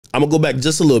I'm gonna go back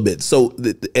just a little bit. So,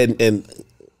 and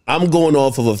I'm going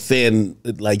off of a fan,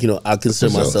 like, you know, I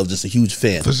consider myself just a huge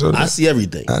fan. I see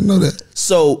everything. I know that.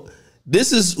 So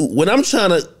this is when I'm trying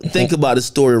to think about the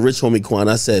story of Rich Homie Quan.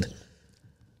 I said,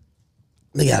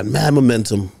 they got mad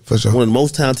momentum. For sure. One of the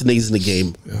most talented niggas in the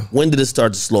game. Yeah. When did it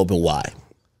start to slow up and why?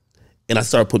 And I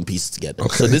started putting pieces together.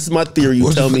 Okay. So this is my theory.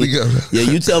 You tell me. Yeah,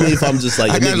 you tell me if I'm just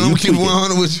like, I got to keep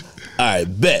 100 with you. All right,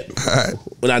 bet. All right.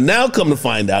 When I now come to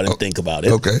find out and think about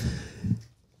it. Okay.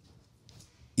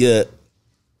 Yeah.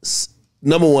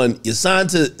 Number one, you signed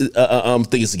to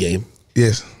Think It's a Game.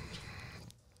 Yes.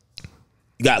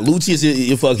 You got Lucci as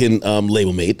your fucking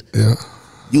label mate. Yeah.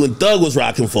 You and Thug was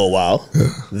rocking for a while. Yeah.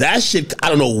 That shit, I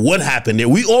don't know what happened there.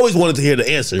 We always wanted to hear the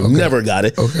answer. Okay. Never got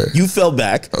it. Okay. You fell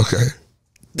back. Okay.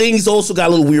 Things also got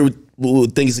a little weird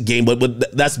with Think It's a Game,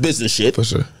 but that's business shit. For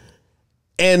sure.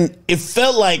 And it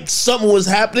felt like something was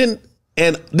happening.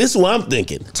 And this is what I'm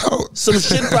thinking. Some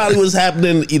shit probably was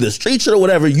happening, either street shit or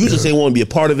whatever. You just didn't want to be a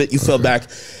part of it. You fell back.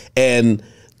 And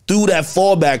through that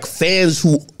fallback, fans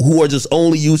who are just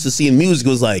only used to seeing music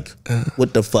was like,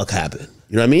 what the fuck happened?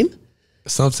 You know what I mean?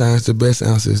 Sometimes the best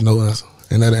answer is no answer.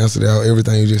 And that answered out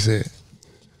everything you just said.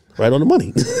 Right on the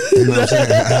money. You know what I'm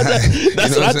saying?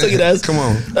 That's what I took it as. Come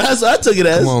on. That's what I took it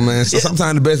as. Come on, man. So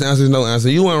sometimes the best answer is no answer.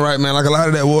 You weren't right, man. Like a lot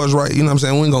of that was right. You know what I'm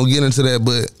saying? We ain't going to get into that,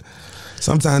 but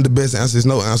sometimes the best answer is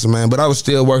no answer, man. But I was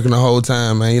still working the whole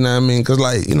time, man. You know what I mean? Because,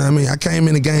 like, you know what I mean? I came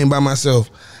in the game by myself.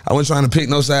 I wasn't trying to pick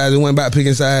no sides. It went by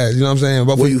picking sides. You know what I'm saying?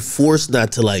 But were you forced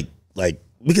not to, like,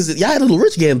 because y'all had a little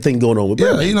Rich Gang thing going on with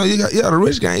Birdman. Yeah, you know, you got the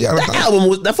Rich Gang. That album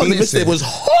was, that fucking mixtape was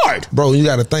hard. Bro, you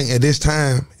got to think at this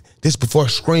time, this before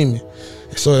streaming.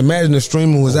 So imagine if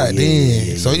streaming was out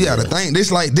then. So you got to think,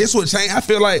 this would change. I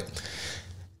feel like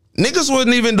niggas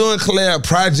wasn't even doing collab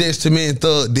projects to me and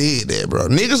Thug did that, bro.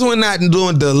 Niggas were not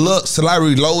doing deluxe till I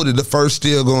reloaded the first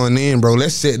still going in, bro.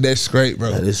 Let's set that straight,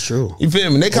 bro. That is true. You feel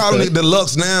me? They calling it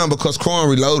deluxe now because Quan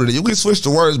reloaded it. You can switch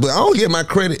the words, but I don't get my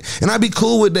credit. And I be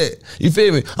cool with that. You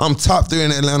feel me? I'm top 3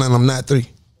 in Atlanta and I'm not 3.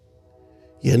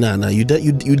 Yeah, nah. You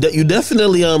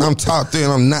definitely I'm top 3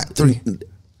 and I'm not 3.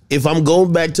 If I'm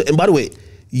going back to, and by the way,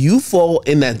 you fall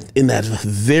in that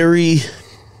very.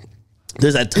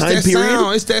 There's that time period.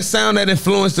 Sound. It's that sound that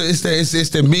influenced it's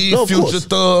the me, Future,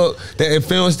 Thug that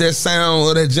influenced that sound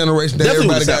of that generation that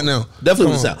definitely everybody got now.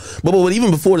 Definitely the sound. But even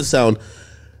before the sound,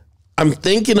 I'm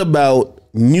thinking about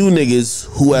new niggas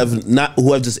who have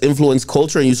just influenced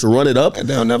culture and used to run it up. And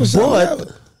they'll never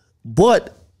sound.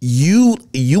 But you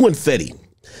and Fetty,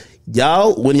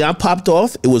 y'all, when y'all popped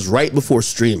off, it was right before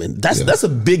streaming. That's a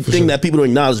big thing that people don't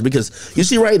acknowledge, because you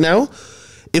see right now,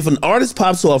 if an artist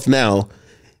pops off now,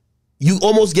 you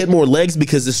almost get more legs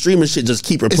because the streaming shit just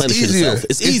keep replenishing itself.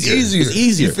 It's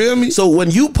easier. You feel me? So when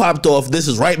you popped off, this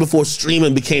is right before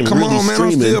streaming became really streaming. Come on, man,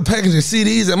 I'm still packaging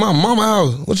CDs at my mama's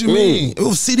house. What you mean? It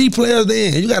was CD players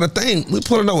then. You got to think. We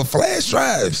put it over flash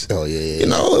drives. Oh, yeah. You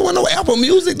know, it wasn't no Apple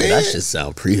Music then. That shit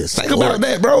sound prehistoric. Think about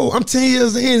that, bro. I'm 10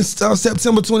 years in,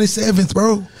 September 27th,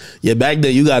 bro. Yeah, back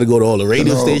then you got to go to all the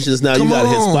radio stations. Now you got to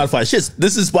hit Spotify. Shit,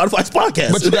 this is Spotify's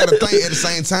podcast. But you got to think at the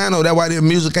same time, though, that's why their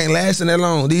music ain't lasting that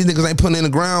long. These niggas ain't putting in the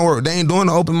groundwork. They ain't doing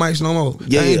the open mics no more.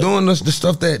 Yeah, they ain't doing the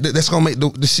stuff that's gonna make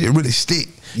the shit really stick.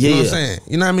 You know what I'm saying?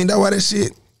 You know what I mean? That's why that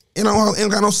shit, you know,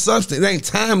 ain't got no substance. It ain't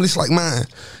timeless like mine.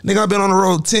 Nigga, I've been on the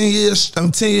road 10 years.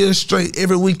 I'm 10 years straight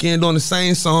every weekend doing the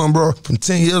same song, bro, from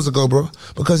 10 years ago, bro.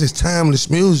 Because it's timeless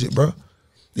music, bro.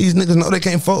 These niggas know they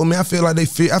can't fuck with me. I feel like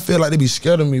they be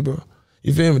scared of me, bro.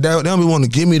 You feel me? They don't be wanting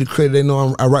to give me the credit they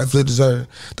know I rightfully deserve.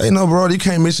 They know, bro, you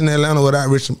can't mention Atlanta without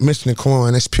mentioning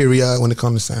Quan. That's period when it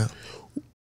comes to sound.